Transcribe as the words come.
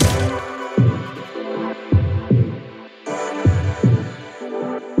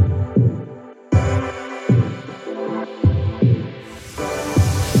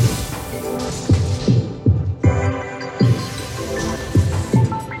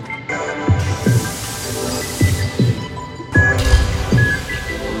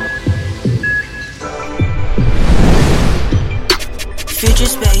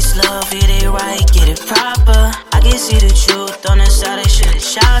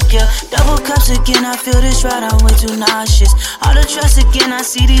cups again, I feel this ride, I'm way too nauseous. All the trust again, I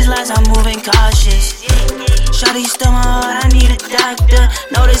see these lies, I'm moving cautious. Shawty stole my heart, I need a doctor.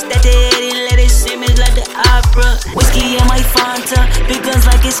 Notice that they hate it, let it image like the opera. Whiskey in my Fanta, big guns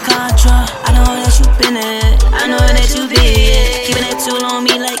like it's Contra. I know that you been it, I know that you been. Keeping that tool on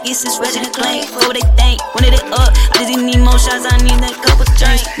me like it's this Ratchet Clank. What they think, wanted it up, I just need more shots, I need that couple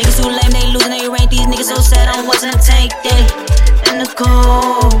drinks. Niggas too lame, they losing they rank. These niggas so sad, I wasn't a tank. They in the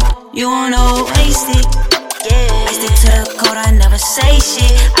cold, you don't know, wasted. Yeah, I stick to the code, I never say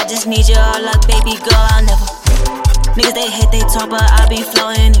shit. I just need your luck, baby girl, I'll never. Niggas they hate, they talk, but I be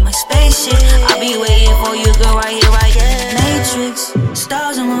floating in my spaceship. I be waiting for you, girl, right here, right here. Matrix,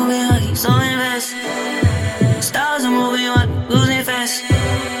 stars are moving, I keep so invest. Stars are moving, I'm losing fast.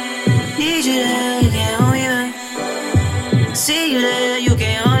 Need you there, you can't hold me back. See you there, you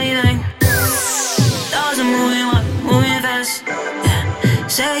can't hold me back. Stars are moving, I'm moving fast. Yeah.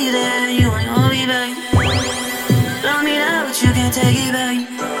 Say you there, you ain't hold me back. Love me now, but you can't take it back.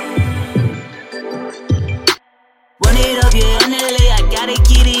 Run it up, yeah, on the lay, I gotta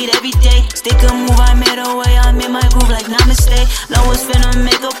get it every day. Stick a move, I made a way, I'm in my groove like namaste. Lowest finna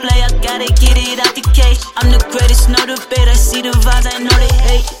make a play, I gotta get it out the cage. I'm the greatest, no debate, I see the vibes, I know they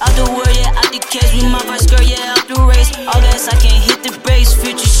hate. Out the world, yeah, out the cage, with my first girl, yeah, out the race. All gas, I can't hit the brakes,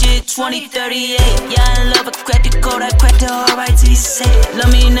 future shit, 2038. Yeah, I love, I crack the code, I crack the heart right till you say it.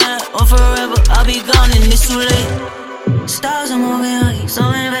 Love me now, or forever, I'll be gone and it's too late. Stars are moving, I keep so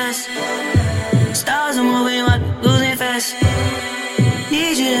invest. Stars are moving, I'm losing fast.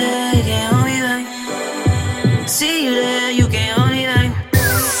 Need you there, you can't hold me back. See you there, you can't hold me back.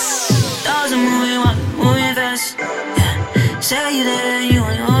 Stars are moving, I'm moving fast. Yeah. Say you there, you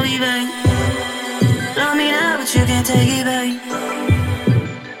ain't hold me back. Love me now, but you can't take it back.